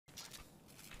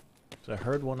'Cause I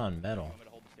heard one on metal. Want me to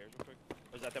hold the stairs real quick?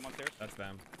 Or is that them upstairs? That's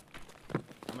them.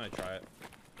 I'm gonna try it.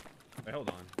 Wait,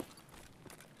 hold on.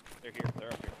 They're here.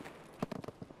 They're up here.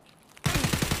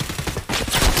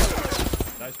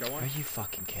 Nice, go one. Are you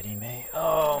fucking kidding me?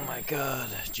 Oh my god.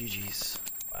 GG's.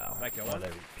 Wow. Did I kill one? Thought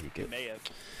I would peek it. May have.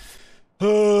 Oh,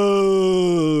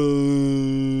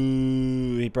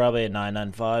 he probably at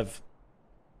 995.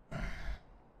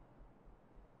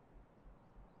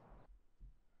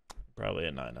 Probably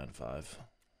at 995.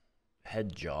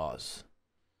 Head jaws.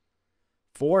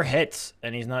 4 hits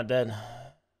and he's not dead.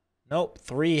 Nope,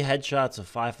 3 headshots of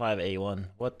 5581.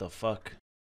 What the fuck?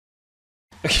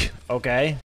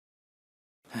 Okay.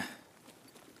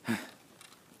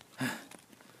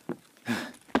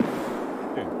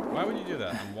 Dude, why would you do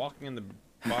that? I'm walking in the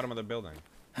bottom of the building.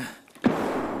 Is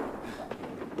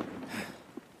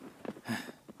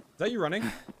that you running?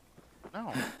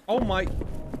 No. Oh my...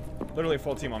 Literally a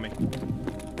full team on me.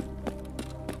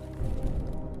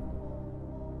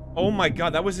 Oh my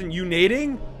god, that wasn't you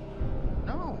nading?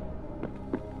 No.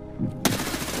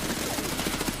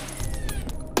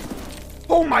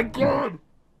 Oh my god!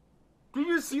 Did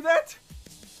you see that?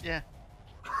 Yeah.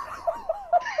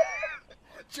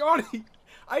 Johnny,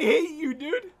 I hate you,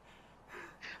 dude.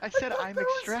 I said I'm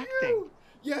extracting.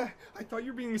 Yeah, I thought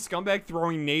you were being a scumbag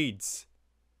throwing nades.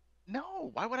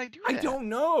 No, why would I do that? I don't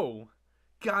know.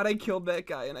 God, I killed that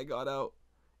guy and I got out.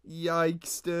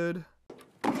 Yikes, dude.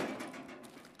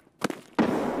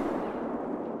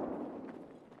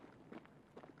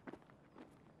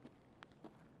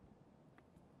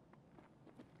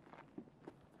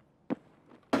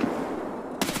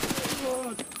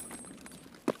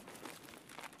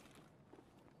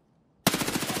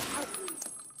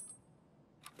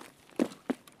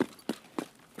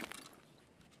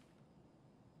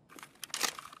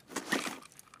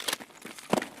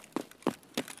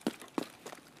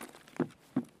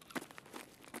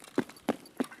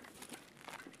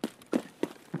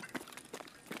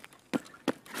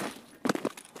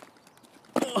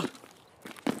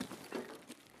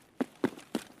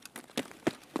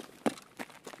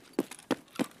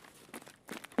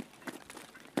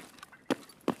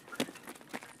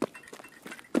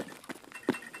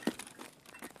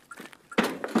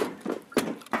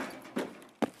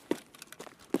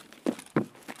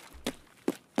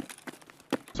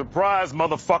 Surprise,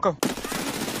 motherfucker.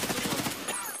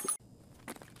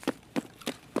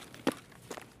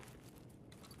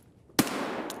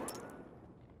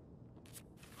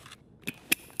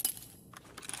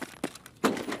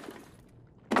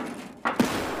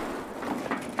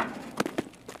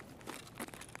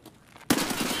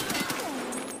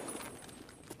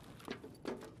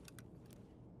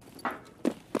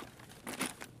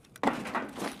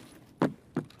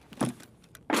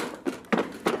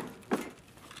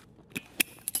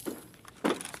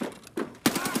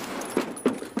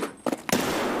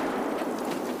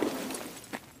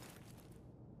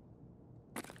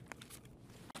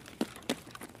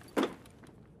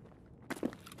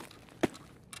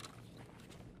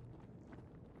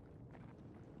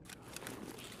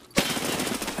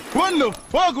 What the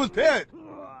fuck was that?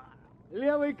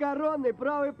 Левый коронный,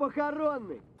 правый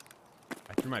похоронный.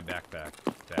 I threw my backpack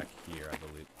back here, I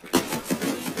believe.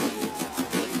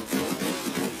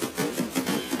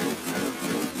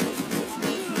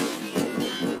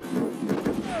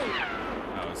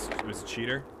 Oh, it was a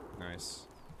cheater? Nice.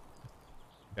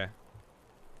 Okay.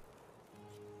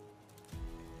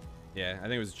 Yeah, I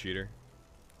think it was a cheater.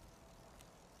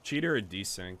 Cheater or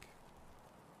desync.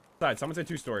 Side, someone said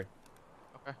 2-story.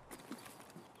 Okay.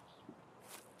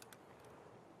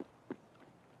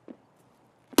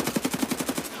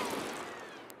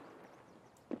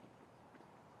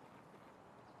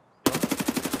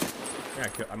 Yeah,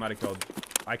 I might have killed.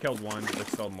 I killed one, but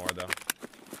still more though.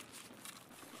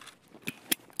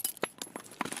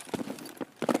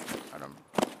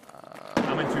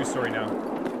 I'm in 2-story now.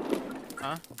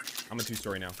 Huh? I'm in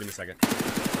 2-story now. Give me a second.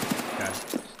 Okay.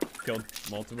 Killed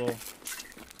multiple.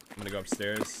 I'm gonna go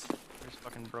upstairs. Just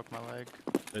fucking broke my leg.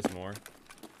 There's more.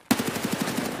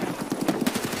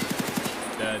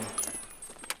 Dead.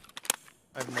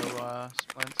 I have no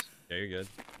splints. Yeah, you're good.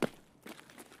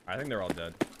 I think they're all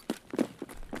dead.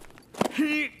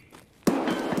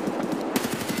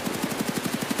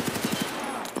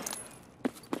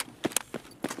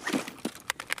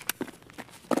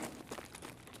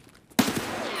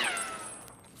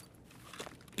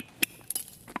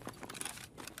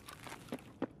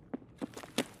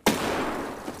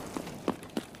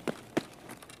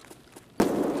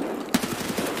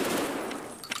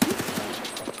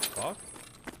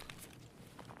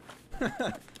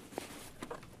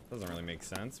 Doesn't really make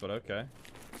sense, but okay.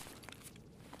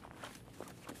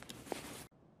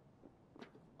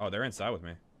 Oh, they're inside with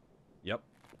me. Yep.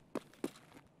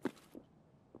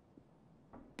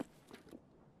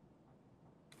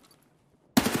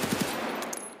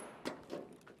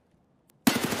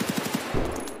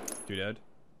 Two dead.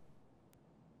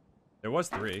 There was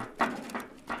 3.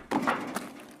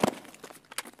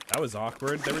 That was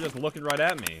awkward. They were just looking right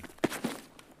at me.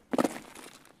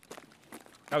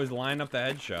 I was lining up the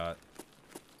headshot.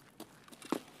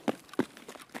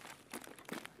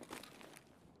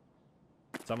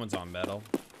 Someone's on metal.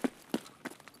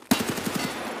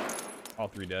 All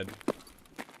 3 dead.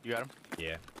 You got him?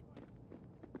 Yeah.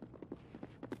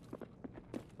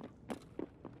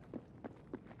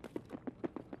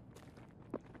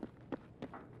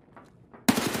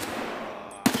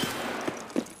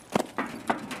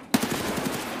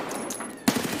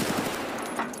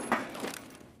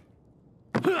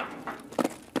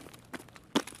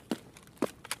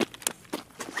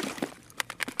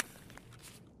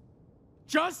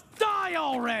 Just die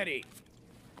already!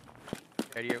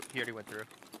 He already went through.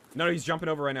 No, he's jumping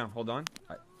over right now. Hold on.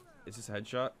 Is this a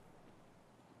headshot?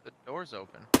 The door's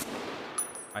open.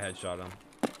 I headshot him.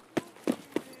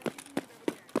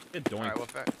 Get doinked. Alright,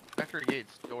 well, factory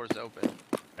gate's door's open.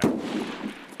 Okay.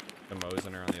 The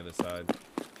Mosin are on the other side.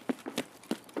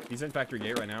 He's in factory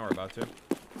gate right now, or about to.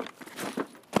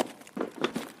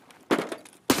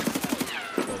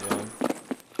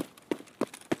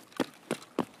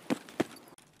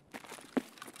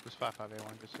 There's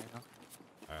 55A1, just so you know.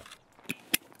 Alright.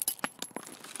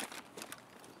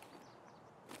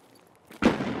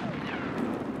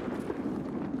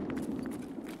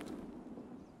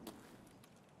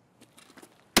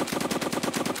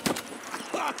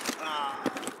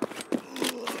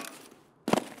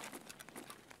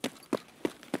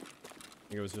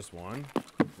 I think it was just one.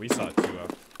 We saw 2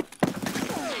 up.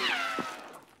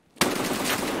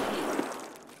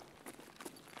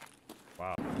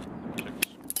 Wow.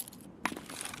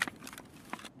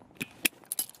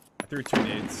 I threw 2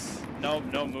 nades. No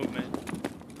movement.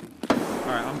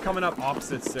 Alright, I'm coming up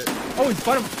opposite stairs. Oh, he's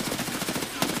bottom.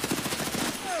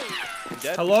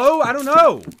 Dead? Hello? I don't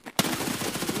know.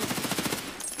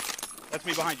 That's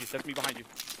me behind you. That's me behind you.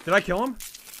 Did I kill him?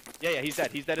 Yeah, he's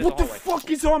dead. He's dead in What the the hallway. fuck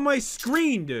is on my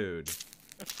screen, dude?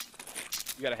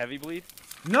 You got a heavy bleed?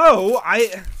 No,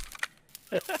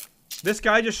 This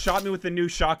guy just shot me with the new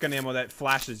shotgun ammo that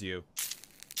flashes you.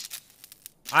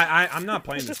 I'm not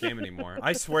playing this game anymore.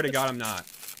 I swear to God, I'm not.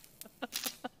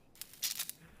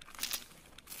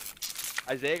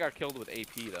 Isaiah got killed with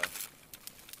AP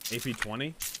though. AP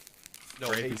 20? No,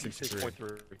 Or AP AP 63.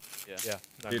 6.3. Yeah.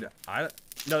 Dude,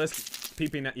 no, this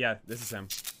PP. Yeah, this is him.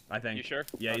 I think. You sure?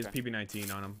 Yeah, he's Okay. PP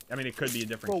 19 on him. I mean, it could be a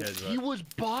different Bro, kid, but he was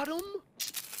bottom?